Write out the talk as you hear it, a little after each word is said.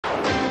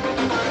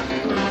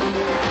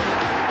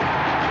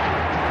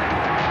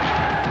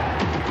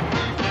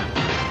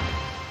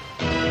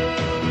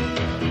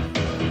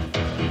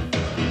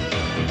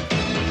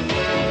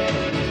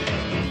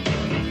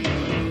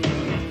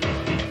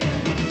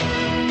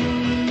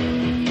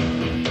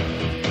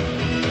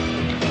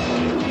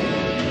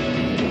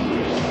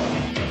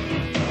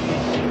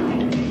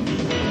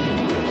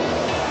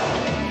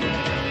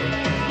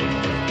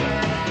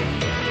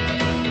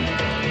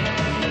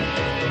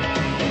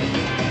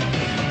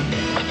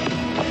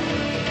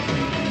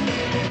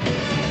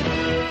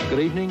Good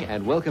evening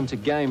and welcome to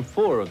Game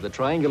 4 of the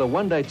Triangular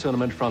One-Day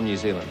Tournament from New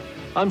Zealand.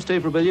 I'm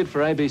Steve Rebillard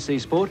for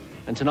ABC Sport,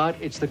 and tonight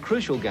it's the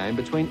crucial game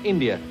between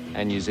India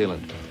and New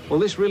Zealand. Well,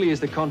 this really is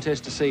the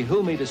contest to see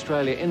who'll meet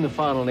Australia in the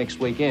final next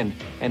weekend,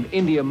 and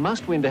India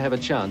must win to have a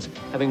chance,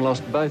 having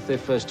lost both their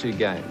first two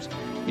games.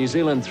 New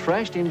Zealand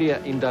thrashed India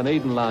in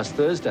Dunedin last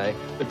Thursday,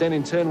 but then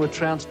in turn were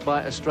trounced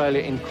by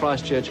Australia in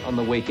Christchurch on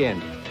the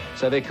weekend.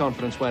 So their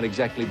confidence won't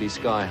exactly be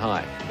sky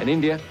high. And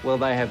India, well,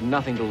 they have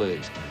nothing to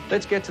lose.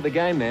 Let's get to the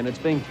game then. It's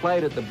being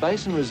played at the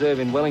Basin Reserve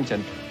in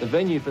Wellington, the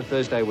venue for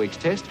Thursday week's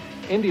test.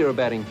 India are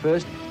batting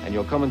first, and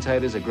your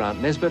commentators are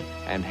Grant Nesbitt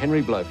and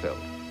Henry Blofeld.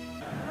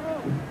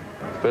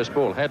 First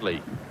ball,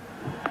 Hadley.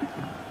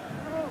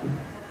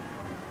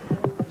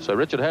 So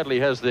Richard Hadley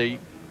has the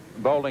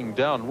bowling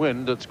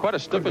downwind. It's quite a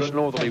stiffish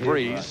northerly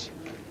breeze.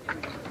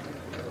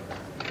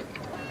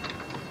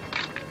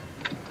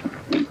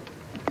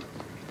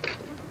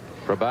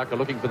 Prabhakar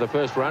looking for the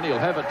first run. He'll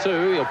have it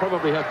too. He'll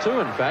probably have two,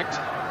 in fact,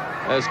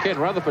 as Ken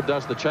Rutherford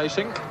does the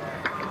chasing.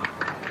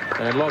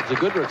 And lodges a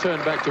good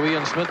return back to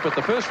Ian Smith, but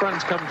the first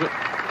runs come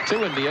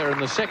to India in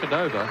the second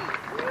over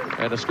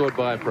and are scored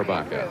by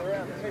Prabhakar.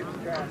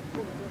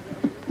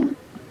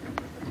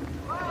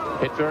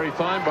 Hit very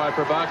fine by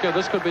Prabhakar.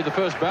 This could be the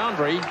first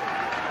boundary.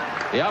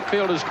 The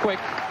outfield is quick,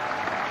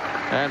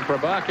 and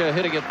Prabhakar,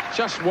 hitting it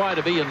just wide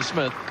of Ian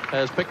Smith,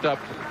 has picked up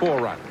 4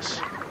 runs.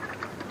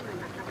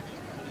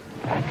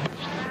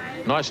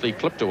 Nicely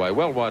clipped away,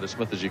 well wide of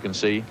Smith, as you can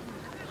see.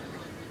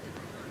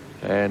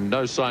 And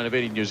no sign of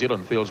any New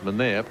Zealand fieldsman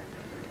there.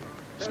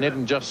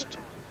 Snedden just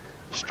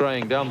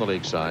straying down the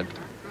leg side.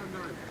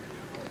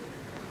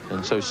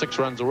 And so 6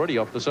 runs already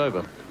off this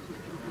over.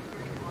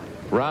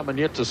 Rahman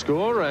yet to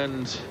score,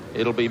 and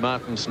it'll be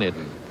Martin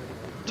Snedden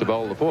to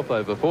bowl the 4th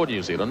over for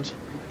New Zealand.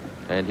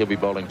 And he'll be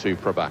bowling to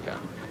Prabhakar.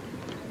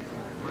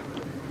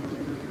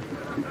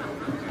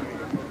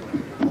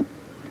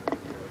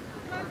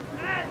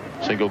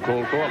 Single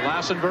call for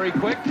Larson, very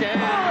quick, and get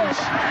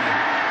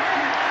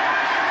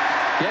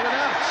it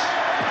out.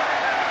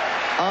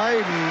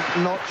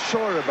 I'm not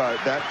sure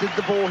about that. Did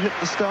the ball hit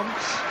the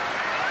stumps?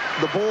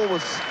 The ball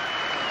was...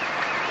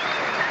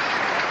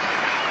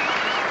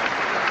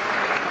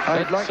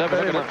 I'd like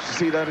very much to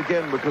see that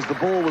again, because the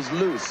ball was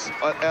loose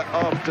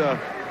after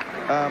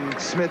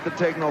Smith had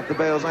taken off the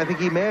bails. I think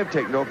he may have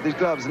taken off his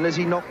gloves, unless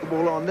he knocked the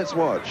ball on. Let's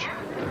watch.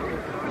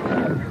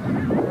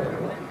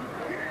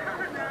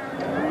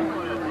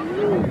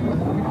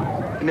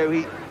 You know,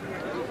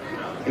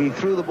 he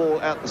threw the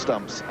ball at the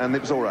stumps, and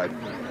it was all right.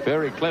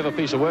 Very clever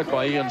piece of work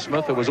by Ian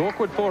Smith. It was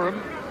awkward for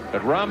him,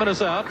 but Rahman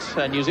is out,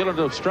 and New Zealand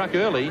have struck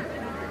early.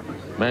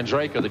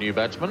 Mandraker, the new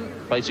batsman,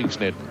 facing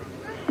Snedden.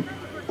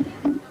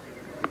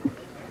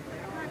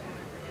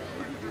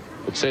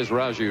 It says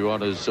Raju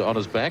on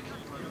his back,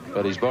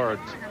 but he's borrowed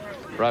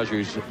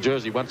Raju's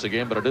jersey once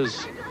again, but it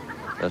is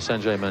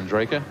Sanjay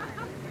Mandraker.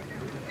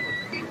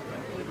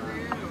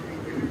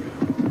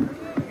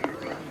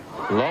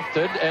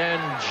 Lofted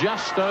and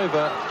just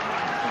over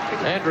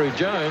Andrew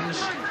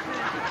Jones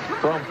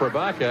from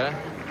Prabhakar.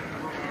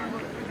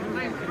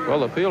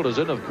 Well, the field is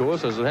in, of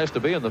course, as it has to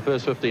be in the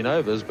first 15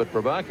 overs, but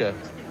Prabhakar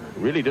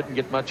really didn't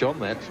get much on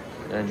that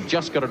and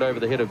just got it over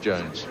the head of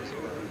Jones.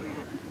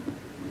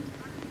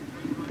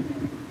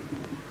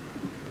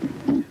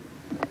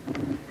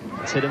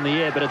 It's hit in the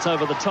air, but it's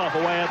over the top,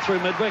 away out through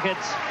mid-wicket.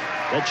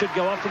 That should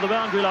go off to the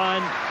boundary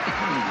line.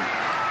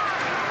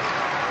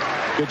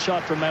 Good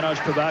shot from Manoj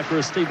Prabhakar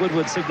as Steve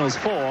Woodward signals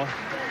 4.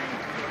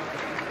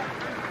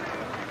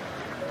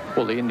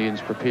 Well, the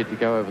Indians prepared to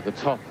go over the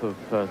top of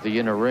the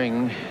inner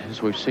ring,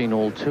 as we've seen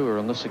all tour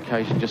on this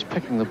occasion, just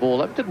picking the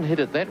ball up. Didn't hit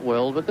it that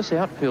well, but this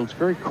outfield's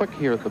very quick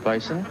here at the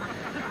Basin.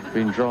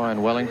 Been dry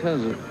in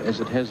Wellington, as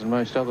it has in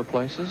most other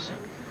places.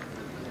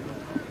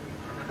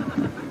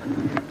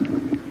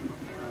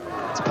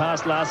 It's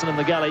past Larson in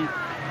the gully.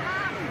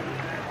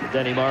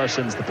 Danny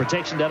Morrison's the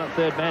protection down at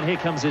third man. Here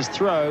comes his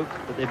throw,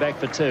 but they're back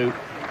for 2.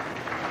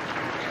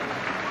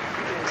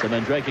 So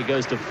Mandraker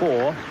goes to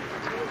 4.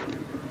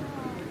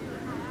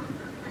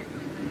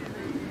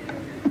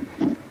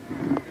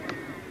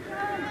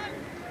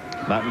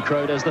 Martin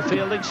Crowe does the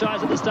fielding,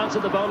 shies at the stumps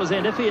at the bowler's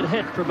end. If he had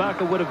hit,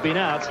 Prabhakar would have been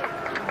out.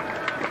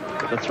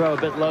 But the throw a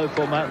bit low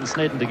for Martin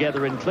Snedden to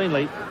gather in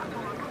cleanly.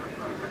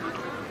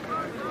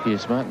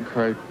 Yes, Martin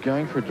Crowe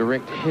going for a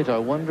direct hit. I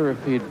wonder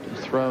if he'd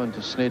throw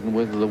into Snedden,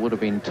 whether there would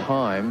have been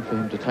time for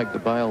him to take the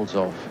bails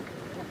off.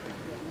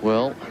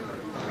 Well,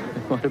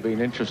 it might have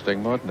been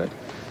interesting, mightn't it?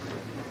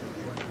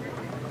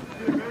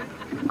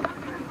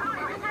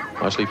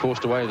 Nicely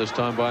forced away this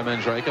time by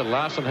Mandraker.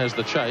 Larson has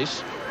the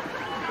chase.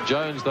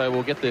 Jones, though,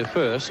 will get there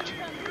first.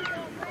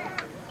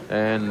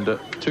 And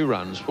 2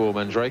 runs for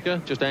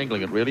Mandraker. Just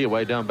angling it, really,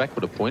 away down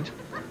backward a point.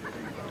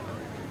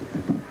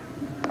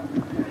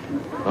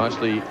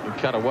 Nicely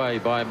cut away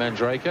by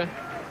Mandraker.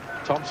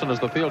 Thompson is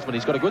the fieldsman.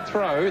 He's got a good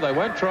throw. They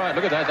won't try it.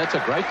 Look at that. That's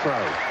a great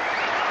throw.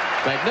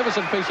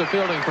 Magnificent piece of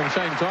fielding from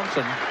Shane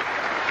Thompson.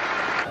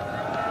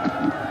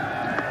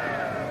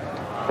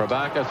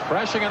 Prabhakar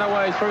thrashing it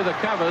away through the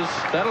covers.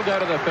 That'll go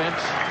to the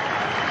fence.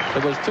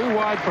 It was too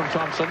wide from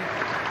Thompson.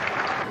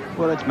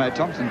 Well, let's make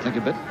Thompson think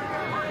a bit.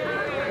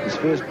 His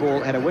first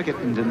ball had a wicket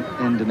in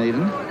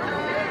Dunedin.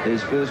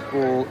 His first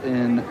ball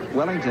in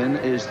Wellington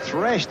is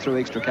thrashed through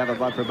extra cover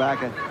by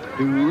Prabhakar,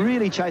 who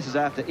really chases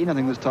after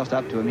anything that's tossed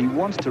up to him. He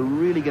wants to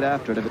really get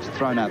after it if it's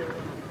thrown up.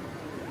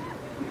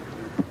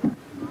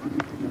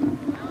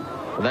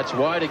 And that's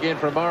wide again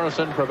from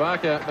Morrison.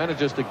 Prabhakar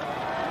manages to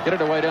get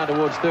it away down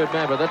towards third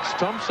man, but that's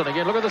Thompson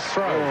again. Look at this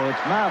throw. Oh,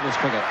 it's marvellous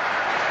cricket.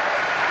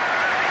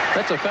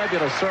 That's a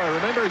fabulous throw.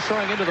 Remember, he's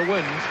throwing into the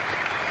wind.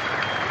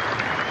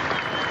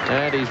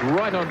 And he's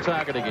right on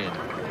target again.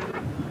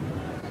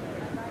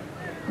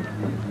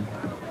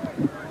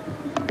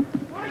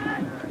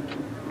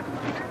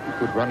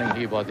 Good running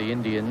here by the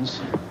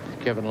Indians.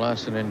 Kevin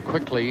Larson in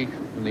quickly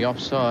from the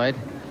offside,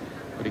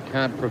 but he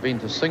can't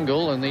prevent a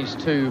single, and these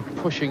two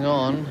pushing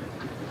on.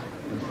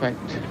 In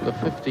fact, the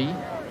 50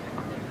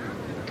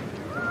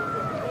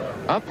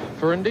 up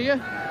for India.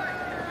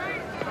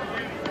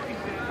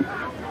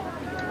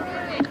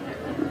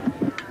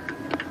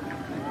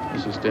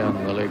 This is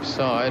down the leg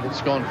side.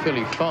 It's gone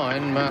fairly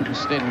fine. Martin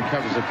Snedden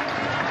covers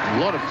a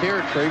lot of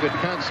territory, but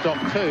can't stop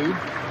two.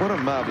 What a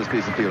marvellous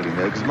piece of fielding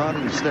there, because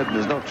Martin Snedden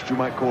is not what you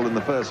might call in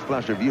the first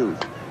flush of youth.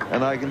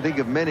 And I can think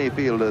of many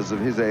fielders of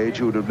his age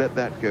who would have let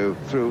that go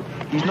through.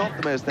 He's not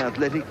the most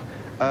athletic,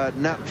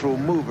 natural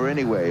mover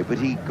anyway, but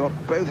he got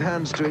both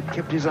hands to it,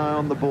 kept his eye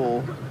on the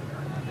ball,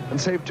 and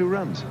saved 2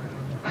 runs.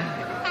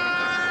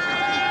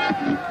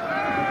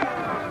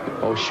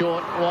 Oh,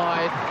 short,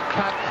 wide,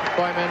 cut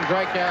by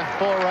Mandraker,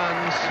 4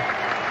 runs.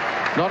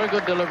 Not a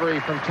good delivery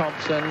from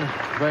Thompson.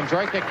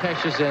 Mandraker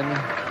cashes in.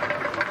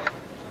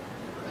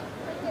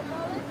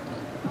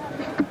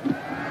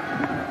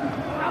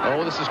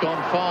 Oh, this has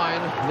gone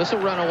fine. This will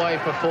run away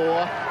for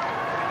 4.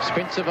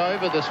 Expensive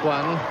over, this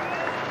one.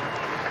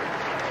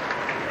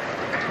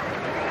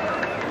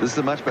 This is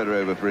a much better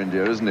over for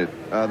India, isn't it?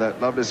 That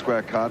lovely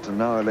square cut and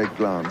now a leg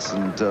glance,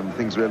 and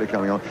things really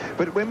coming on.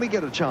 But when we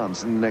get a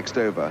chance in the next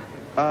over,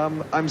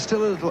 I'm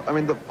still a little. I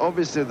mean,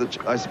 obviously,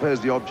 I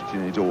suppose the object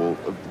in it all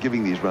of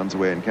giving these runs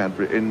away in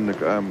Canterbury, in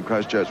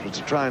Christchurch, was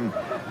to try and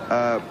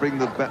bring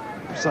the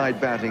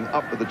side batting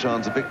up with a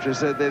chance of victory,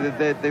 so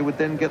they would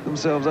then get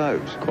themselves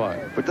out.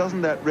 Quite. But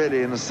doesn't that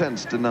really, in a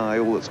sense, deny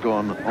all that's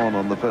gone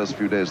on the first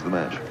few days of the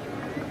match?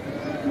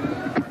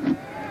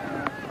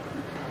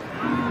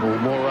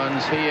 More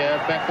runs here.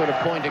 Backward a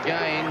point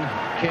again.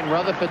 Ken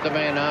Rutherford, the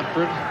man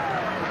after it.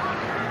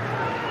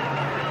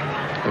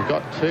 They've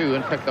got 2.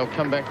 In fact, they'll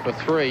come back for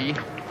 3.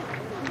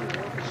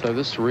 So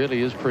this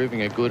really is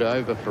proving a good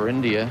over for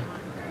India.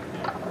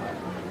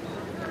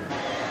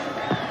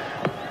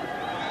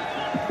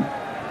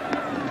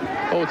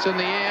 Oh, it's in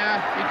the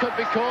air. He could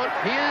be caught.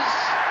 He is.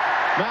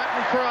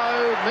 Martin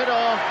Crowe,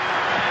 mid-off.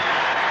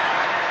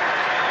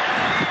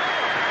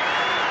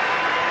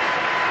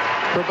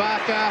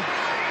 Prabhakar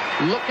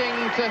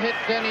looking to hit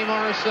Danny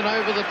Morrison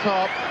over the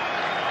top.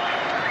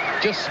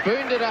 Just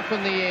spooned it up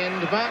in the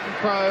end. Martin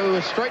Crowe,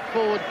 a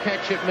straightforward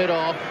catch at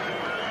mid-off.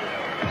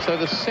 So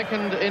the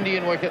second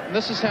Indian wicket, and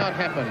this is how it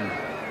happened.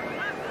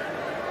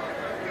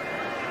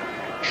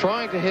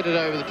 Trying to hit it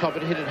over the top,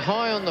 it hit it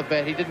high on the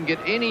bat. He didn't get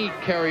any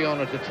carry on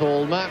it at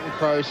all. Martin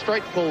Crowe,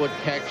 straightforward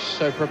catch.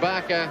 So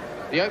Prabhakar,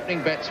 the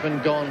opening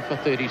batsman, gone for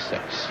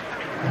 36.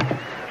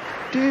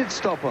 Did it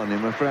stop on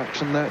him a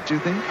fraction, that, do you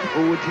think?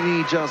 Or did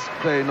he just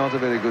play not a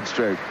very good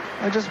stroke?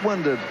 I just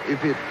wondered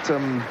if it...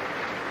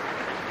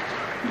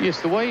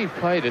 Yes, the way he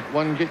played it,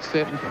 one gets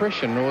that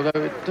impression, although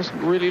it doesn't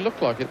really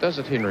look like it, does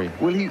it, Henry?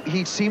 Well,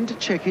 he seemed to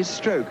check his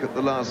stroke at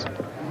the last...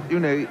 You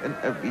know, and,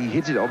 he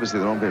hit it, obviously,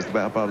 the wrong place, the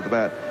part of the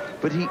bat.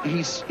 But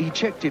he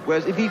checked it,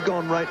 whereas if he'd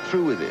gone right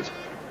through with it,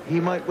 he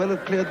might well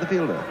have cleared the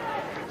fielder.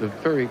 The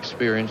very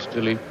experienced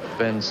Dilip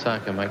Van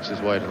Saka makes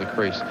his way to the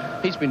crease.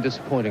 He's been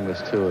disappointing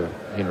this tour,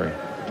 Henry.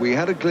 We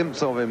had a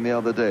glimpse of him the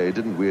other day,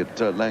 didn't we, at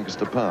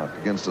Lancaster Park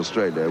against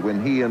Australia,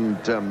 when he and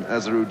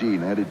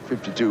Azharuddin added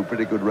 52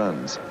 pretty good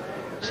runs.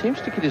 Seems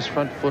to get his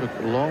front foot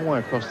a long way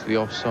across to the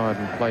offside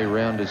and play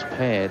round his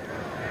pad,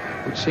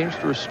 which seems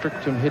to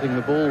restrict him hitting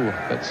the ball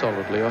that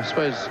solidly. I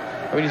suppose,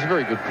 I mean, he's a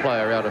very good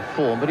player out of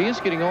form, but he is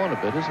getting on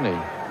a bit, isn't he?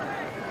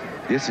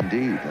 Yes,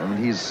 indeed. I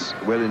mean, he's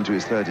well into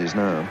his 30s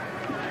now.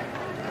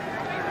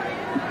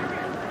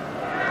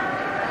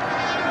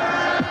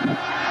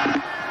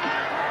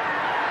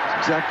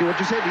 Exactly what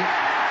you said.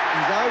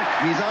 He's out.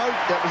 He's out.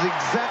 That was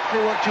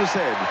exactly what you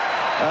said.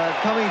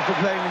 Coming for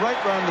playing right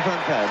round the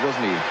front pad,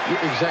 wasn't he?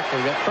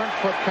 Exactly. That front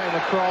foot came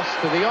across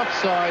to the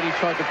offside. He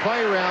tried to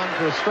play around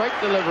for a straight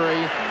delivery,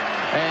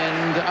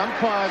 and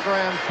umpire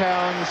Graham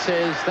Cowan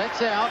says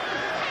that's out.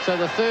 So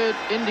the third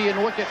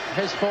Indian wicket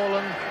has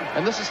fallen,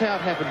 and this is how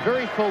it happened.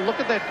 Very full. Look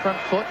at that front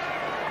foot.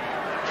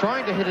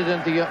 Trying to hit it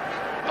into the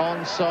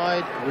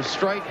onside. It was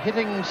straight,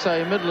 hitting,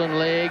 say, middle and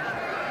leg,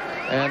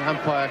 and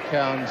umpire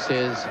Cowan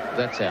says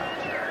that's out.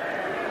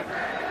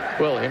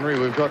 Well, Henry,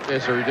 we've got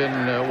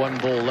Azharuddin 1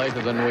 ball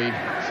later than we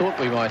thought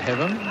we might have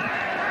him.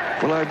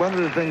 Well, I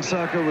wonder if Van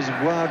Saka was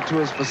wired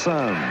to us for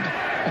sound.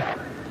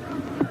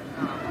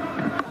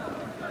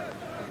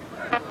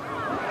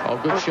 Oh,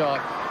 good shot.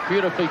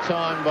 beautifully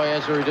timed by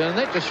Azharuddin.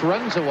 That just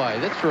runs away.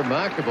 That's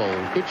remarkable.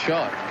 Good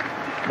shot.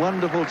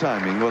 Wonderful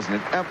timing, wasn't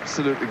it?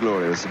 Absolutely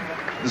glorious.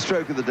 The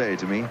stroke of the day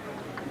to me.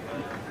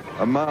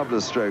 A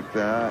marvellous stroke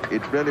there.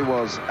 It really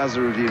was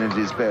Azharuddin at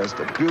his best.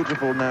 A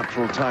beautiful,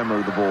 natural timer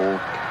of the ball.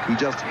 He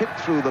just hit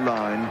through the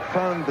line,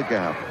 found the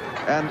gap,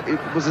 and it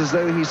was as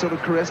though he sort of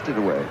caressed it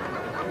away.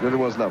 It really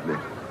was lovely.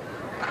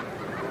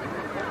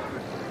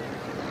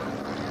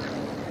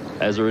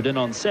 Azharuddin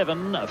on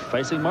 7,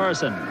 facing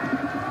Morrison.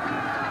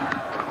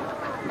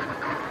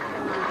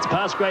 It's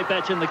past Great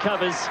Batch in the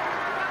covers.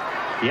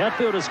 The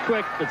outfield is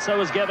quick, but so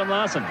is Gavin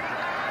Larson.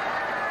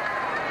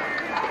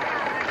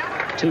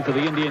 2 for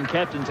the Indian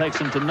captain, takes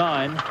him to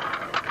 9.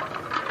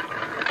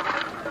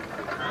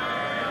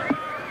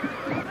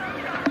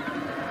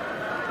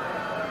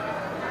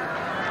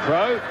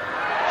 Crowe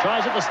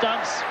tries at the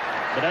stumps,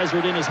 but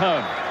Azharuddin is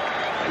home.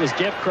 It was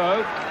Jeff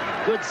Crowe.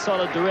 Good,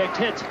 solid, direct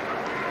hit.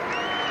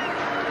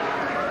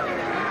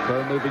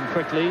 Crowe moving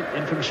quickly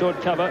in from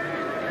short cover,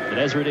 but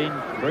Azharuddin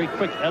very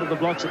quick out of the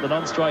blocks at the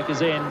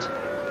non-striker's end.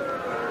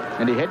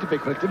 And he had to be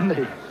quick, didn't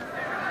he?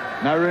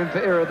 No room for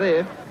error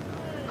there.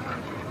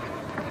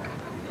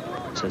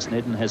 So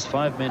Snedden has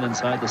 5 men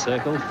inside the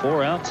circle,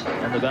 4 out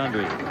on the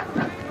boundary.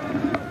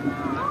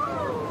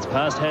 It's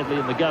past Hadley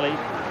in the gully.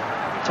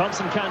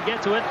 Thompson can't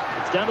get to it.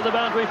 It's down to the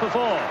boundary for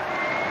 4.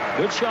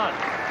 Good shot.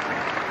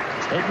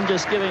 Snedden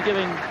just giving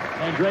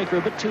Mandraker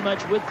a bit too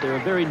much width there. A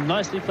very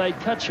nicely played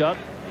cut shot.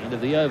 End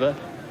of the over.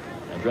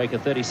 Mandraker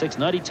 36,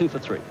 92 for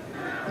 3.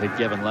 I think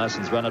Gavin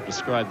Larson's run-up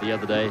described the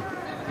other day,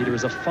 Peter,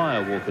 as a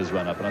firewalker's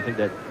run-up, and I think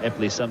that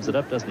aptly sums it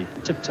up, doesn't he?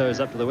 Tiptoes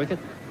up to the wicket.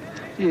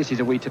 Yes, he's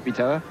a wee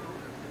tippy-toer,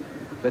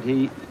 but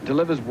he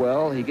delivers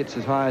well. He gets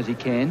as high as he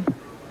can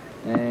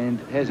and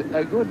has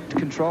a good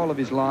control of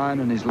his line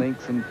and his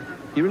length, and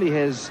he really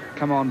has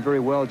come on very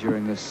well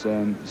during this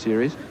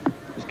series.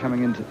 He's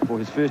coming in for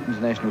his first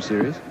international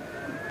series.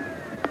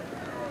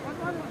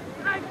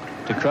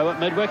 To Crowe at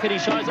mid-wicket, he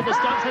shies at the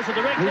stumps, has a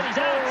direct hit, he's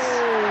out.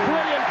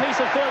 Brilliant piece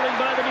of fielding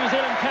by the New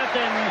Zealand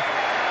captain.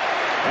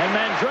 And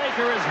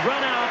Mandraker has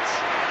run out.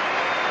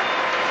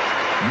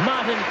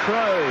 Martin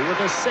Crowe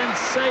with a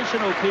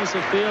sensational piece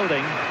of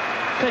fielding.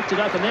 Picked it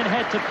up and then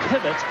had to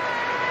pivot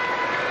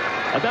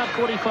about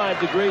 45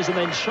 degrees and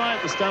then shy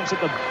at the stumps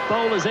at the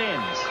bowler's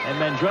end. And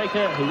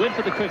Mandraker, who went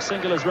for the quick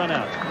single, has run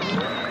out.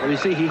 Well, you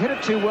see, he hit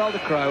it too well to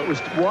Crowe. It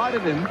was wide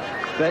of him,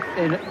 but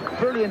in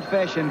brilliant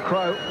fashion,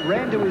 Crowe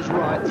ran to his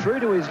right, through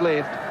to his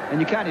left,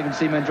 and you can't even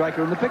see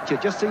Mandraker in the picture,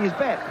 just see his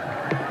bat.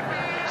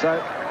 So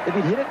if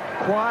he'd hit it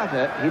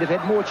quieter, he'd have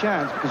had more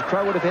chance, because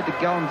Crowe would have had to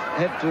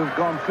have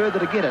gone further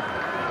to get it.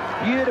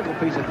 Beautiful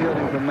piece of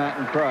fielding from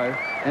Martin Crowe,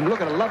 and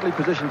look at a lovely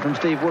position from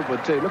Steve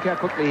Woodward too. Look how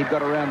quickly he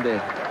got around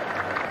there.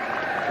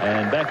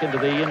 And back into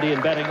the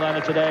Indian batting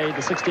lineup today,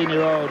 the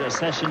 16-year-old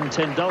Sachin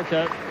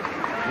Tendulkar,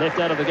 left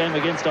out of the game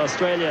against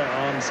Australia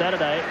on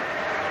Saturday.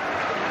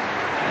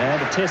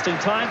 And a testing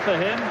time for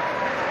him,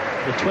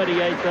 the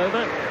 28th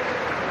over.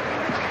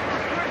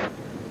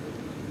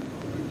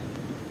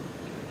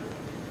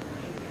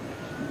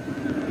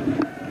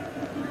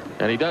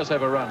 And he does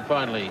have a run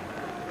finally,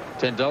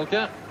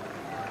 Tendulkar.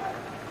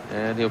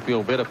 And he'll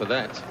feel better for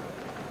that,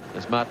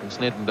 as Martin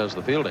Snedden does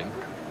the fielding.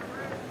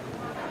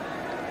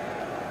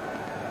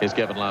 Here's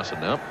Gavin Larson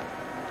now.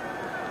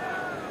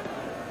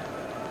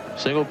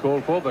 Single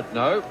called for, but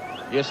no.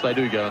 Yes, they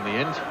do go in the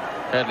end.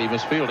 Hadley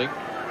missed fielding.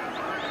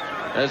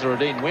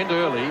 Azharuddin went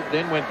early,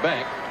 then went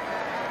back,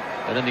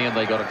 and in the end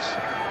they got it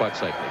quite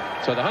safely.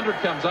 So the 100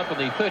 comes up in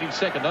the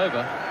 32nd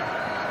over.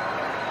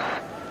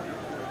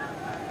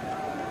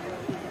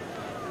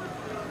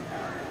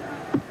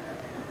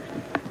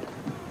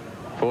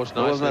 Forced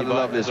nicely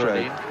by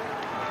Azharuddin.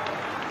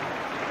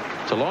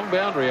 It's a long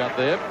boundary out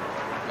there,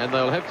 and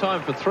they'll have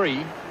time for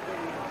 3,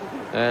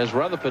 as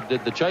Rutherford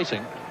did the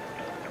chasing.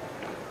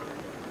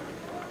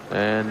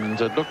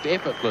 And it looked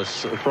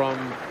effortless from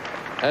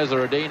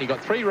Azharuddin. He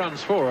got 3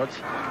 runs for it.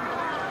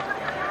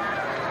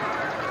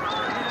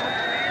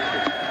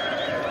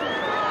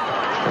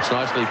 It's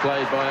nicely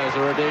played by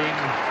Azharuddin.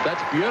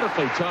 That's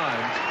beautifully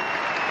timed,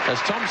 as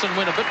Thompson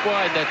went a bit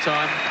wide that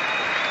time,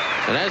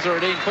 and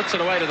Azharuddin puts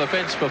it away to the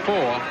fence for 4.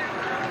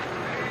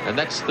 And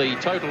that's the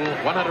total,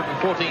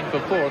 114 for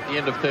 4 at the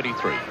end of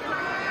 33.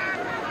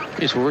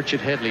 Yes, well,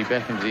 Richard Hadley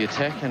back into the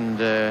attack, and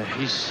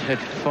he's had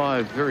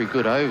 5 very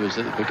good overs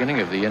at the beginning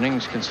of the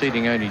innings,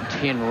 conceding only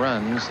 10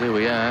 runs. There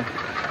we are.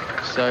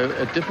 So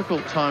a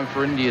difficult time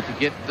for India to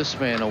get this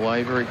man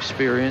away. Very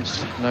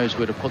experienced, knows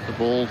where to put the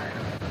ball.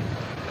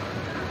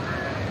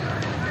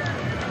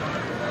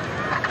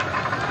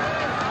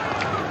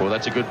 Well,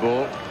 that's a good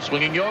ball.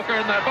 Swinging Yorker,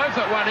 and they're both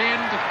at one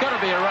end. It's got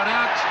to be a run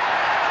out.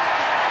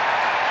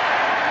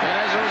 And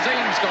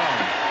Azharuddin's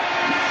gone.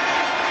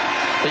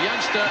 The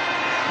youngster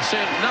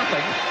said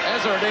nothing.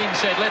 Azharuddin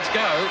said, let's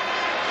go.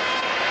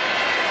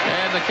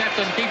 And the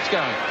captain keeps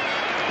going.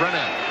 Run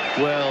out.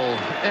 Well,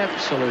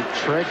 absolute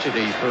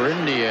tragedy for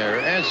India.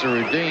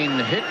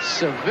 Azharuddin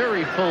hits a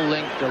very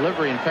full-length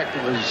delivery. In fact,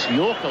 it was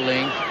Yorker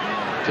length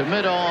to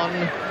mid-on,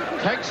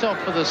 takes off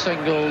for the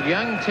single.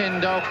 Young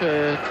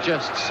Tendulkar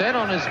just sat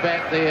on his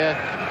back there,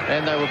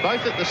 and they were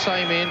both at the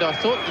same end. I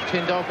thought that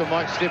Tendulkar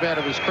might step out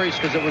of his crease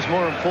because it was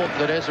more important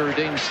that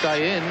Azharuddin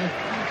stay in.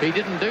 He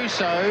didn't do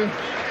so.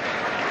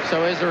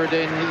 So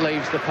Azharuddin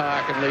leaves the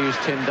park and leaves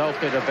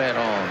Tendulkar to bat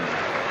on.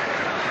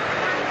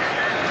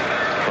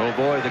 Oh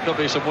boy, there could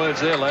be some words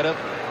there later.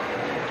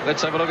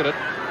 Let's have a look at it.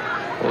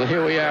 Well,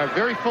 here we are.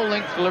 Very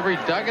full-length delivery.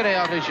 Dug it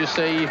out, as you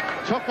see.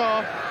 Took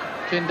off.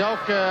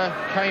 Tendulkar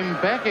came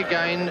back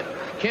again.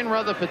 Ken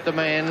Rutherford, the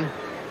man,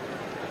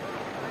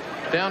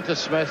 down to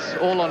Smith,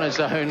 all on his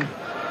own,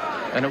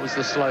 and it was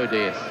the slow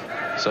death.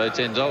 So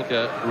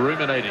Tendulkar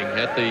ruminating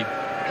at the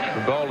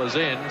bowler's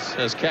ends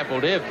as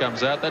Kapil Dev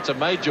comes out. That's a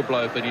major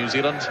blow for New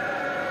Zealand.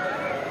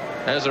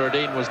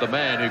 Azharuddin was the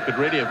man who could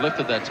really have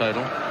lifted that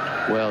total.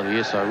 Well,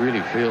 yes, I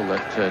really feel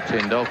that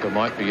Tendulkar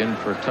might be in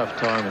for a tough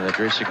time in the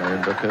dressing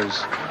room,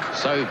 because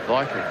so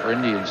vital for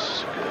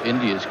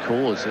India's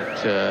cause that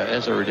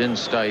Azharuddin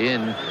stay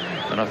in,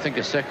 and I think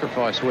a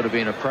sacrifice would have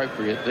been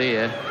appropriate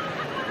there.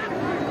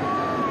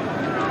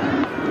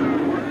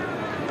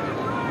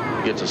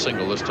 Gets a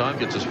single this time,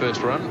 gets his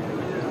first run.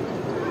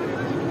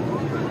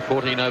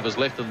 14 overs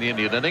left in the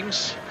Indian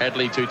innings.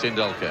 Hadley to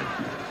Tendulkar.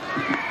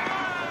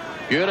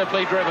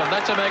 Beautifully driven.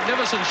 That's a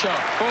magnificent shot.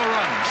 4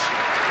 runs.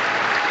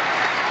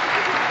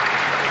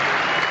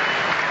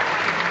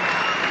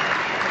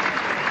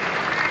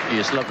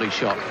 Yes, lovely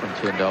shot from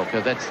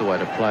Tendulkar. That's the way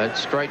to play it.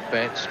 Straight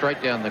bat,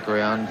 straight down the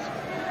ground.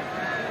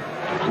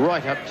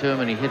 Right up to him,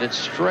 and he hit it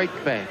straight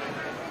back.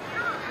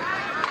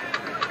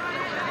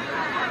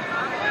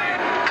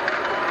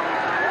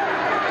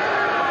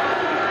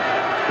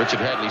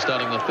 Richard Hadley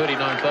starting the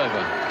 39th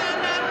over.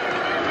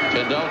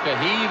 Tendulkar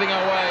heaving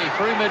away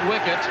through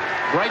mid-wicket.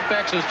 Great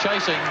backs is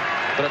chasing,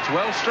 but it's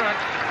well struck.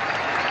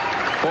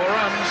 4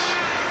 runs.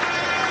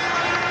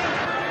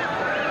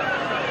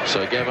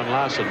 So Gavin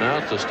Larson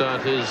now to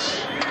start his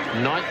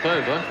 9th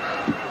over.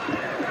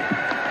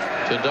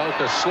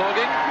 Tendulkar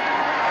slogging.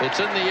 It's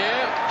in the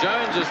air.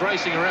 Jones is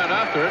racing around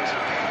after it.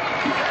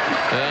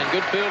 And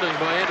good fielding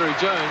by Andrew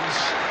Jones.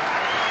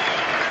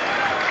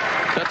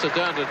 Cuts it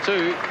down to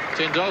 2.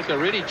 Tendulkar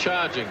really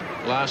charging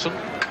Larson.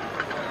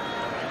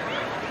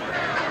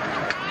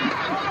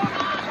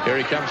 Here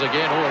he comes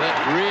again. Oh, that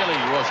really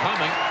was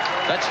humming.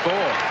 That's 4.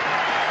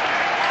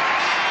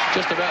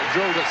 Just about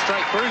drilled it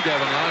straight through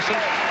Gavin Larson.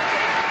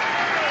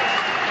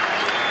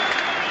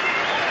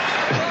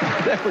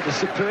 That was a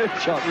superb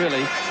shot,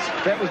 really.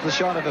 That was the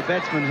shot of a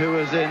batsman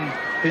who's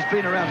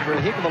been around for a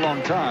heck of a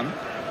long time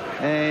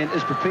and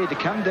is prepared to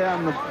come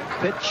down the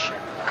pitch,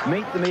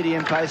 meet the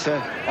medium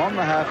pacer on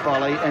the half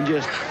volley and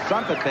just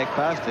thump it back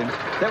past him.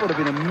 That would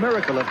have been a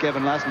miracle if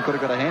Gavin Larson could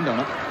have got a hand on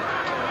it.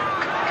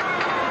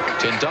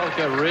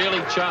 Tendulkar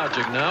really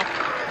charging now.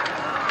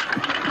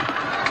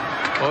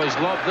 Oh, he's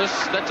lobbed this.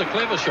 That's a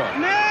clever shot.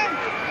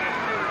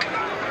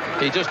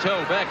 He just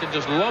held back and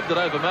just lobbed it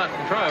over Martin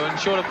Crowe and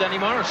short of Danny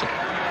Morrison.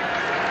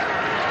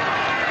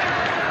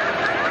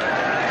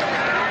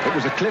 It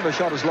was a clever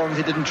shot as long as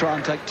he didn't try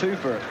and take 2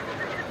 for it.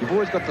 You've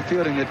always got the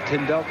feeling that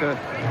Tendulkar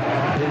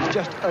is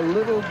just a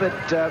little bit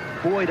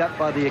buoyed up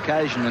by the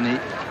occasion, and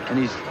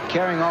he's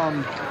carrying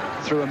on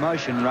through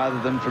emotion rather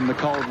than from the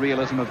cold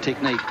realism of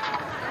technique.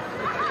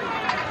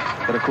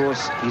 But of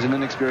course, he's an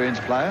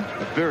inexperienced player,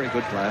 a very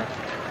good player.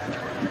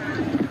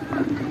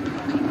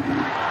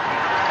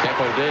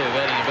 Kapil Dev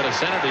adding a bit of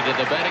sanity to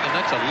the batting, and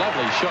that's a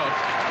lovely shot.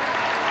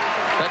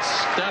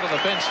 That's down to the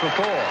fence for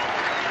 4.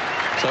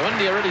 So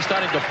India really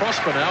starting to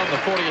prosper now in the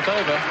 40th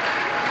over.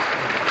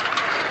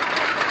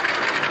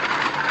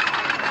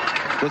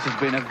 This has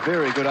been a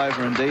very good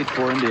over indeed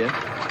for India,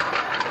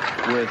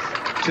 with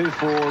 2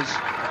 fours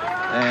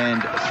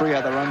and 3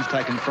 other runs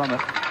taken from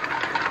it.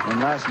 And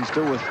Larson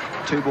still with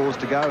 2 balls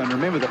to go. And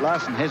remember that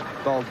Larson has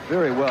bowled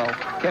very well.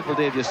 Kapil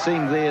Dev just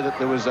seen there that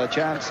there was a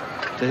chance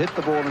to hit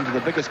the ball into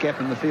the biggest gap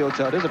in the field.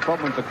 So it is a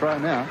problem for Crowe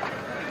now.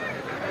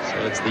 So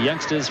it's the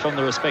youngsters from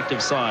the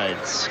respective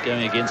sides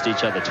going against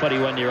each other.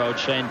 21-year-old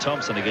Shane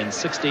Thompson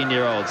against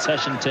 16-year-old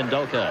Sachin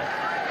Tendulkar.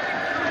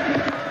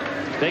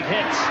 Big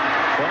hit.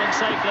 Falling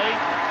safely.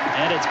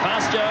 And it's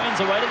past Jones,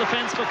 away to the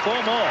fence for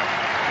 4 more.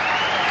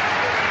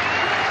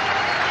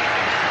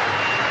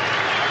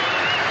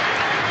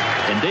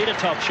 Indeed a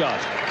top shot.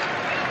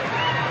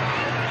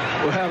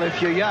 Well,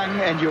 if you're young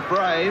and you're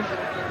brave,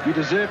 you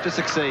deserve to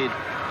succeed.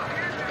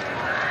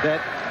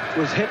 That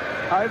was hit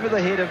over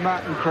the head of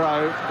Martin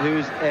Crowe,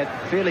 who's at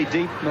fairly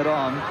deep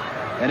mid-on,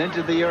 and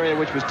into the area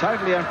which was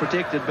totally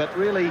unprotected. But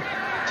really,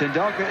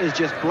 Tendulkar is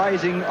just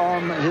blazing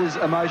on his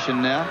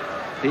emotion now.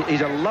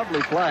 He's a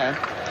lovely player,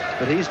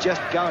 but he's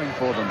just going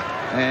for them.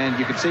 And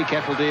you can see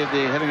Kapil Dev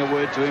there having a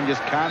word to him,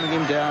 just calming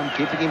him down,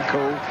 keeping him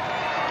cool.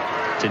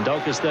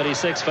 Tendulkar's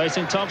 36,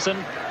 facing Thompson.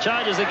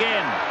 Charges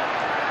again.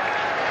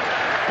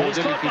 Or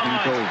did he keep him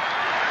cool?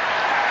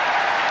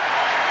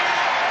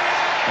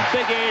 A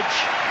big edge.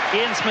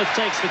 Ian Smith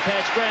takes the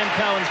catch. Graham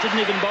Cowans didn't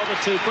even bother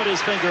to put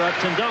his finger up.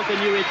 Tendulkar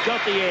knew he'd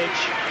got the edge.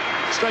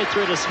 Straight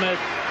through to Smith.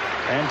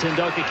 And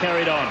Tendulkar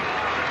carried on.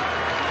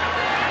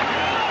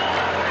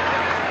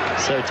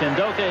 So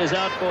Tendulkar is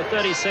out for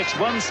 36,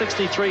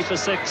 163 for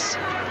 6.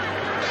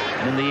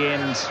 And in the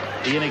end,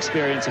 the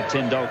inexperience of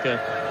Tendulkar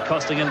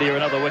costing India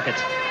another wicket.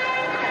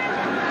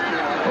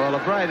 Well, a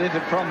brave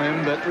effort from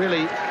him, but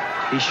really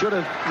he should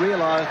have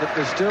realised that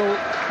there's still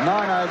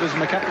 9 overs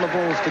and a couple of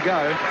balls to go.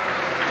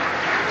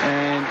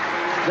 And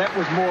that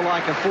was more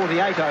like a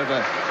 48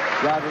 over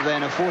rather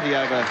than a 40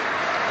 over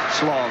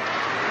slog.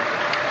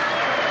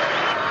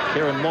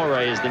 Kieran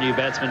Moray is the new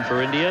batsman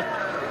for India.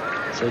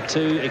 So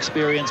 2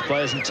 experienced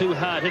players and 2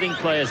 hard-hitting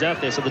players out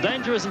there. So the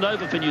danger isn't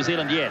over for New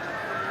Zealand yet.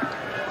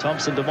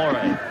 Thompson to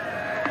Moray.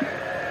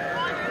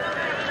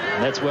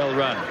 And that's well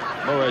run.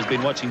 Moray's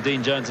been watching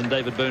Dean Jones and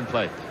David Boone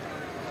play.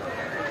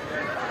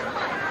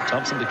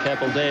 Thompson to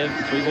Kapil Dev.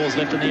 3 balls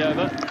left in the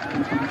over.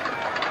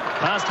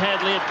 Past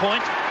Hadley at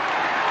point.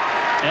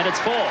 And it's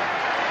 4.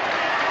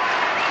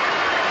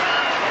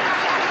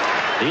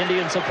 The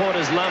Indian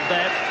supporters love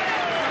that.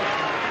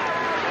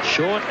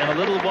 Short and a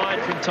little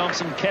wide from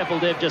Thompson. Kapil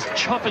Dev just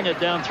chopping it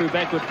down through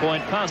backward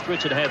point past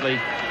Richard Hadley.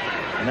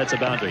 And that's a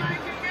boundary.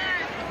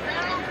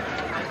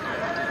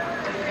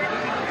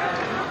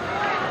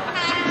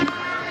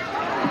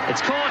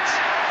 It's caught.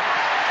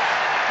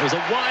 It was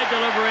a wide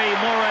delivery.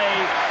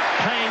 Moray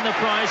paying the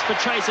price for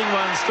chasing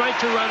one straight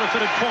to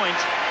Rutherford at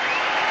point.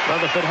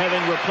 Rutherford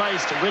having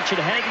replaced Richard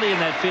Hadley in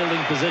that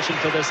fielding position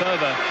for this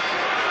over.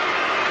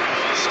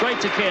 Straight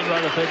to Ken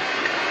Rutherford.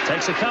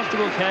 Takes a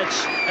comfortable catch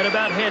at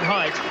about head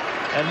height.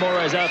 And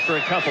Moray's out for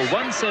a couple.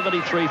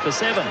 173 for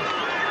 7.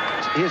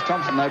 Here's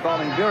Thompson, though,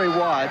 bowling very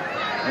wide.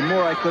 And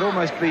Moray could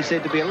almost be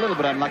said to be a little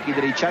bit unlucky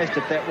that he chased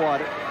it that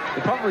wide.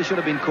 It probably should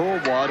have been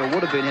called wide, or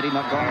would have been had he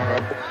not gone for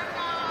it.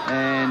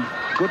 And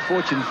good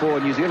fortune for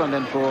New Zealand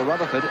and for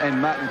Rutherford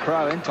and Martin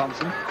Crowe and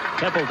Thompson.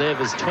 Kapil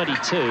Dev is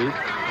 22.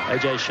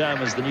 AJ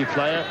Sharma's the new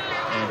player,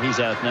 and he's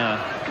out now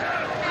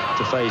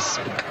to face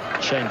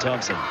Shane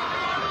Thompson.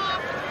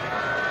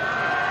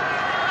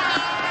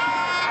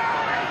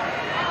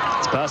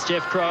 It's past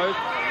Jeff Crowe,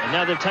 and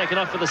now they've taken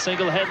off for the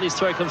single. Hadley's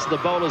throw comes to the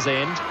bowler's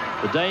end.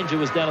 The danger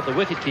was down at the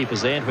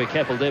wicket-keeper's end, where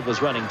Kapil Dev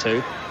was running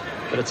to.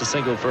 But it's a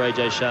single for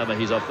AJ Sharma.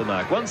 He's off the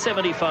mark.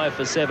 175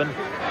 for 7.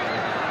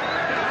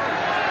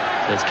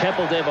 There's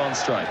Kapil Dev on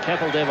strike.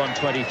 Kapil Dev on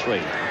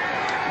 23.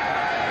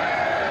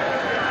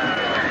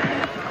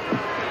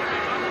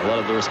 A lot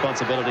of the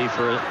responsibility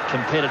for a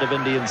competitive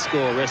Indian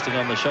score resting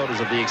on the shoulders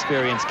of the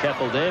experienced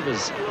Kapil Dev,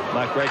 as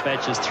Mark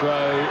Greatbatch's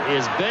throw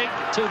is big.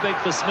 Too big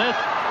for Smith,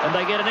 and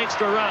they get an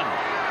extra run.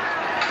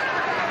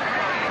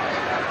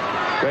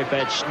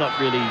 Greatbatch not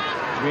really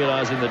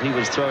realising that he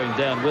was throwing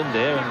downwind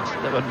there,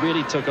 and that one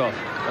really took off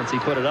once he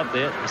put it up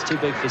there. It was too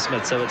big for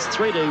Smith. So it's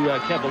 3 to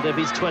Kapil Dev.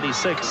 He's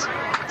 26.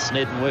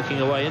 Snedden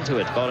working away into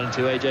it, bowling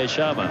to AJ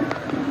Sharma.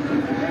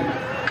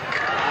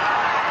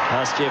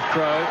 Past Jeff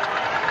Crowe.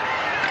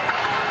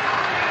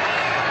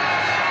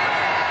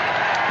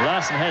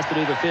 Larson has to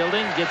do the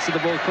fielding, gets to the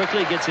ball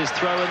quickly, gets his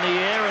throw in the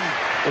air, and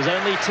there's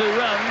only 2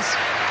 runs.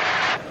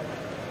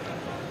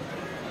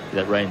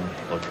 That rain,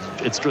 well,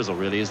 it's drizzle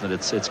really, isn't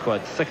it? It's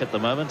quite thick at the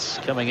moment,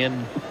 coming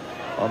in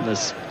on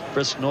this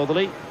brisk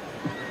northerly.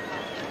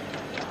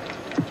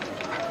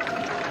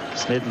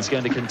 Snedden's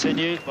going to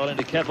continue, bowling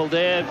to Kapil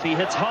Dev. He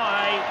hits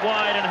high,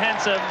 wide and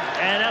handsome,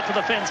 and out to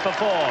the fence for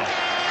 4.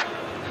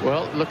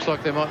 Well, it looks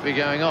like they might be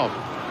going off.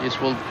 Yes,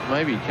 well,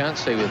 maybe you can't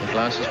see with the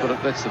glasses, but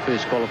that's the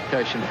first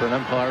qualification for an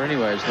umpire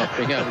anyway, is not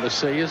being able to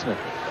see, isn't it?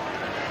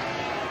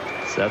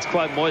 So it's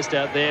quite moist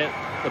out there.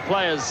 The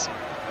players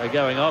are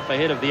going off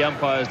ahead of the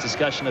umpire's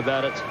discussion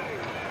about it.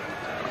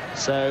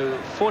 So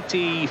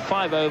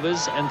 45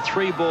 overs and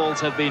 3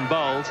 balls have been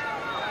bowled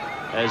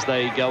as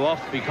they go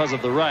off because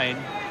of the rain.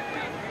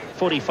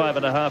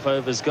 45.5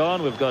 overs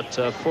gone. We've got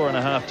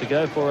 4.5 to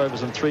go. 4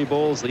 overs and 3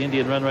 balls. The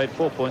Indian run rate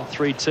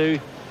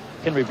 4.32.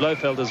 Henry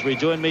Blofeld has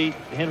rejoined me.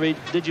 Henry,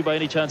 did you by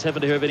any chance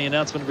happen to hear of any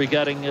announcement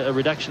regarding a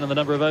reduction in the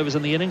number of overs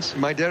in the innings?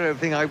 My dear old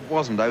thing, I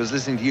wasn't. I was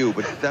listening to you,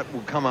 but that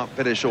will come up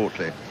very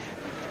shortly.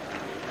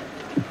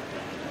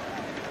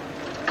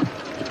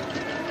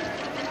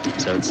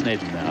 So it's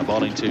Snedden now,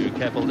 bowling to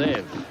Kapil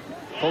Dev.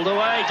 Pulled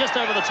away just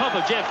over the top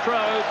of Jeff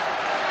Crowe,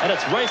 and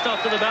it's raced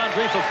off to the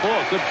boundary for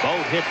 4. Good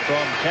bold hit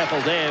from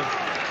Kapil Dev.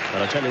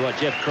 But I tell you what,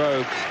 Jeff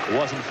Crowe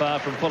wasn't far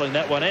from pulling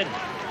that one in.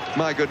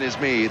 My goodness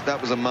me,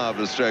 that was a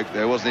marvellous stroke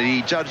there, wasn't it?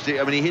 He judged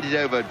it, I mean, he hit it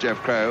over Jeff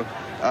Crowe,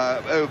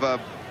 over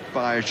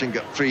by, I think,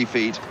 3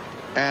 feet.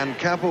 And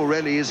Kapil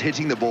really is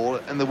hitting the ball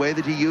in the way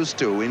that he used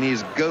to in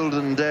his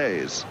golden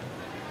days.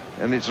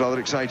 And it's rather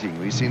exciting.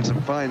 We've seen some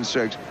fine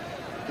strokes.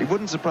 It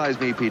wouldn't surprise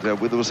me, Peter,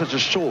 with there was such a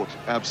short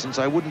absence,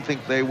 I wouldn't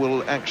think they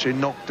will actually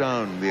knock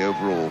down the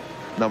overall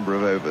number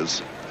of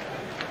overs.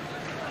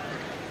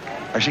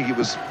 I think it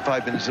was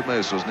 5 minutes at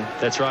most, wasn't it?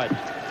 That's right.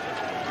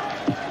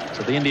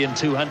 So the Indian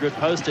 200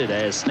 posted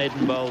as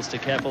Snedden bowls to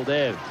Kapil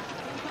Dev.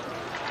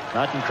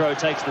 Martin Crowe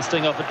takes the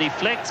sting off and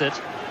deflects it,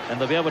 and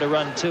they'll be able to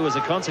run 2 as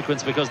a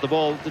consequence because the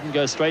ball didn't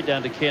go straight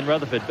down to Ken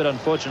Rutherford. Bit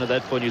unfortunate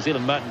that for New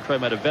Zealand. Martin Crowe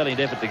made a valiant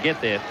effort to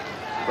get there.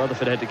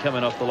 Rutherford had to come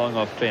in off the long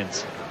off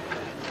fence.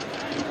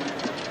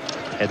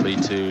 Hadley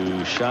to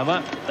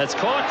Sharma. That's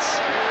caught.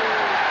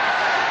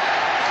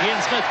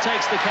 Ian Smith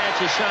takes the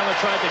catch as Sharma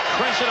tried to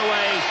crash it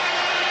away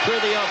through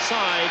the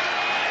offside.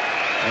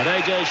 And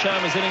A.J.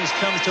 Sharma's innings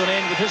comes to an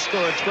end with his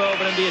score at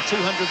 12 and India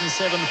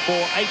 207 for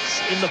 8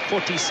 in the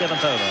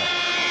 47th over.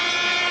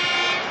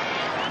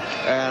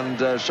 And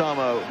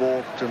Sharma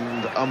walked,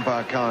 and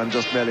umpire Khan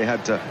just merely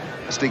had to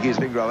stick his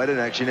finger up. I don't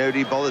actually know,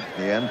 he bothered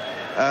in the end.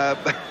 A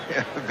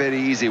very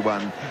easy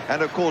one.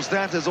 And of course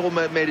that has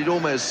almost made it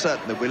almost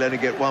certain that we'll only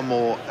get one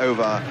more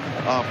over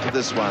after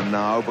this one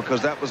now,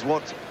 because that was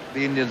what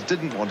the Indians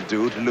didn't want to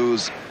do, to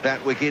lose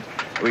that wicket.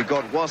 We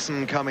got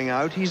Watson coming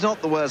out. He's not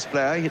the worst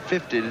player. He hit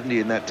 50, didn't he,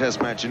 in that test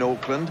match in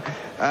Auckland.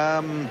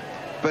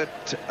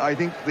 But I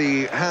think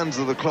the hands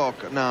of the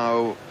clock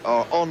now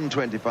are on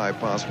 1:25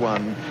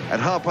 At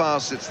half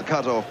past, it's the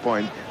cut-off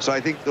point. So I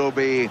think there'll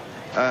be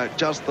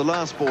just the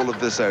last ball of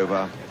this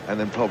over, and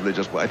then probably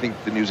just, I think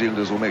the New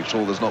Zealanders will make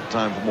sure there's not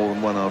time for more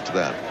than one after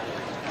that.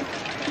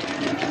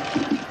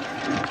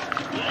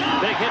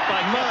 Big hit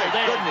by My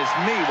goodness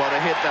me, what a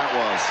hit that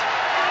was.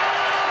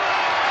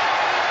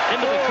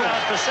 Into the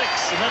crowd for 6,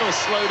 and that'll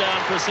slow down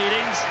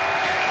proceedings.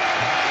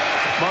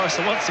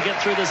 Morrison wants to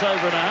get through this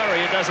over in a hurry.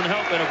 It doesn't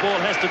help when a ball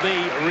has to be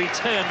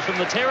returned from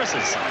the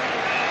terraces.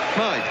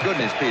 My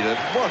goodness, Peter,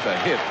 what a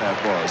hit that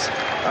was.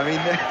 I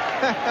mean,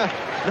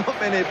 not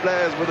many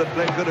players could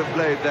have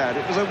played that.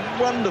 It was a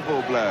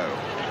wonderful blow.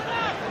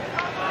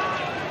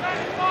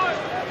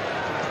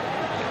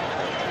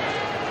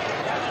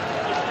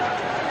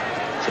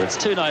 So it's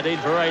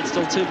 2:19 for 8,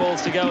 still 2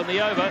 balls to go in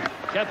the over.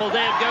 Kapil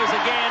Dev goes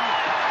again.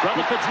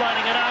 Rutherford's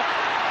lining it up.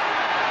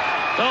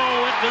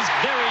 Oh, it was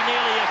very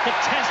nearly a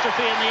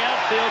catastrophe in the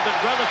outfield, but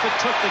Rutherford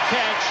took the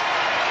catch.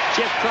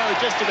 Jeff Crow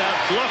just about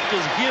blocked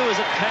his view as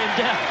it came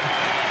down.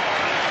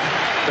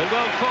 But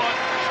well caught.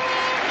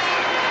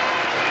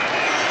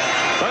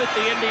 Both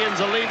the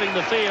Indians are leaving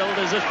the field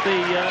as if the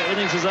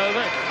innings is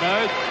over.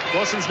 No,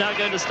 Watson's now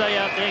going to stay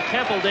out there.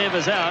 Kapil Dev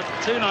is out.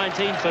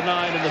 2:19 for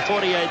 9 in the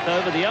 48th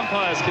over. The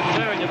umpire's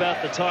conferring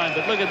about the time,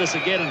 but look at this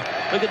again.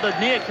 Look at the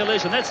near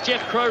collision. That's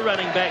Jeff Crow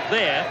running back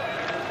there.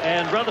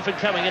 And Rutherford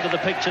coming into the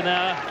picture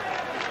now.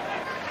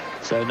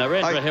 So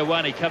Narendra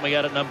Hirwani coming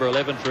out at number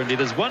 11 for India.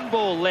 There's 1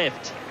 ball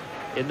left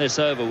in this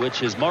over,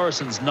 which is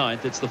Morrison's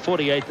 9th. It's the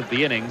 48th of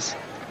the innings.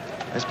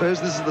 I suppose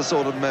this is the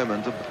sort of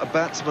moment a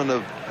batsman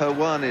of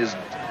Hirwani's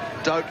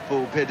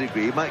doubtful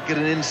pedigree might get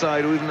an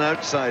inside or even an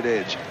outside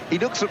edge. He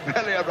looks a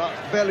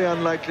fairly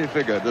unlikely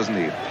figure, doesn't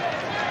he?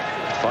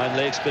 Fine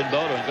leg spin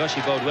bowler, and gosh,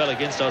 he bowled well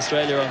against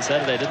Australia on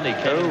Saturday, didn't he?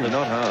 Came in the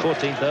not hard.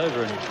 14th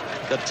over and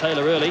got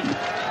Taylor early.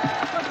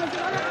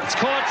 It's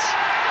caught.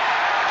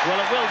 Well,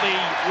 it will be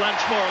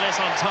lunch more or less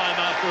on time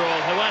after all.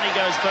 Hirwani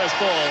goes first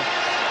ball.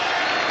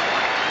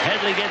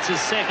 Hadley gets his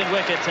second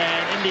wicket,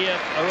 and India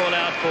are all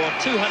out for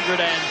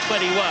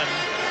 221.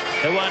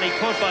 Hirwani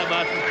caught by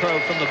Martin Crowe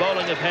from the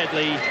bowling of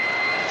Hadley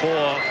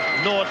for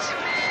naught.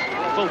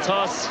 Full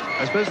toss.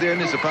 I suppose the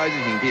only surprising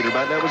thing, Peter,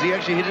 about that was he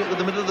actually hit it with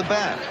the middle of the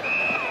bat.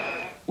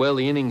 Well,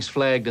 the innings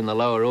flagged in the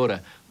lower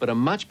order, but a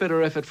much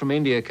better effort from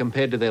India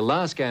compared to their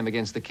last game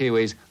against the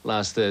Kiwis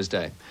last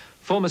Thursday.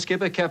 Former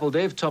skipper Kapil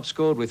Dev top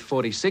scored with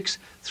 46.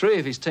 3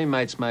 of his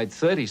teammates made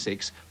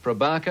 36.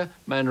 Prabhakar,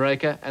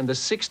 Manrekar and the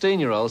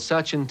 16-year-old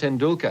Sachin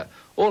Tendulkar,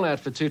 all out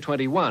for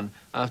 221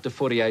 after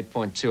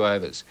 48.2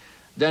 overs.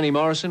 Danny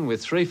Morrison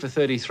with 3 for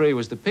 33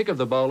 was the pick of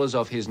the bowlers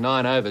of his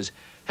 9 overs.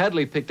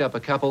 Hadley picked up a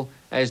couple,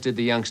 as did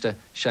the youngster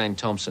Shane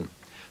Thompson.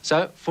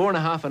 So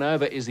 4.5 and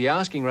over is the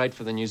asking rate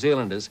for the New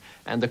Zealanders,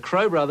 and the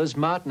Crowe brothers,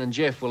 Martin and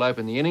Jeff, will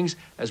open the innings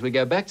as we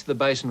go back to the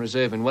Basin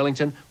Reserve in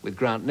Wellington with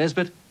Grant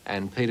Nesbitt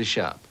and Peter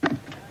Sharp.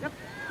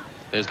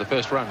 There's the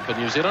first run for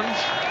New Zealand,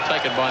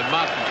 taken by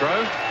Martin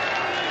Crowe,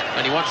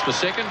 and he wants the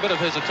second. Bit of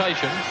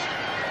hesitation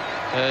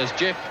as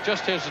Jeff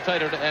just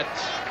hesitated at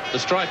the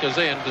striker's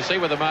end to see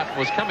whether Martin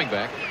was coming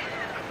back,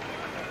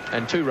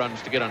 and 2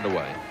 runs to get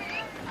underway.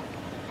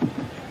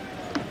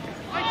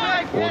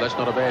 Oh, that's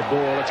not a bad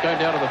ball. It's going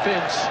down to the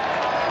fence.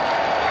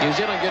 New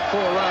Zealand get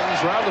 4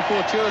 runs rather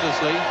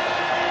fortuitously.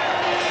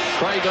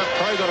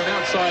 Crowe got an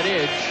outside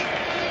edge.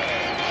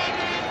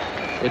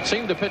 It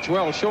seemed to pitch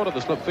well short of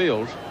the slip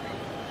field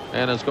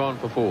and has gone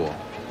for 4.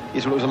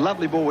 Yes, well, it was a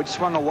lovely ball which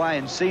swung away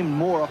and seemed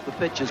more off the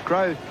pitch as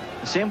Crowe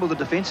assembled the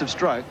defensive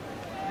stroke,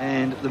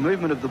 and the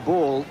movement of the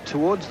ball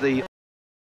towards the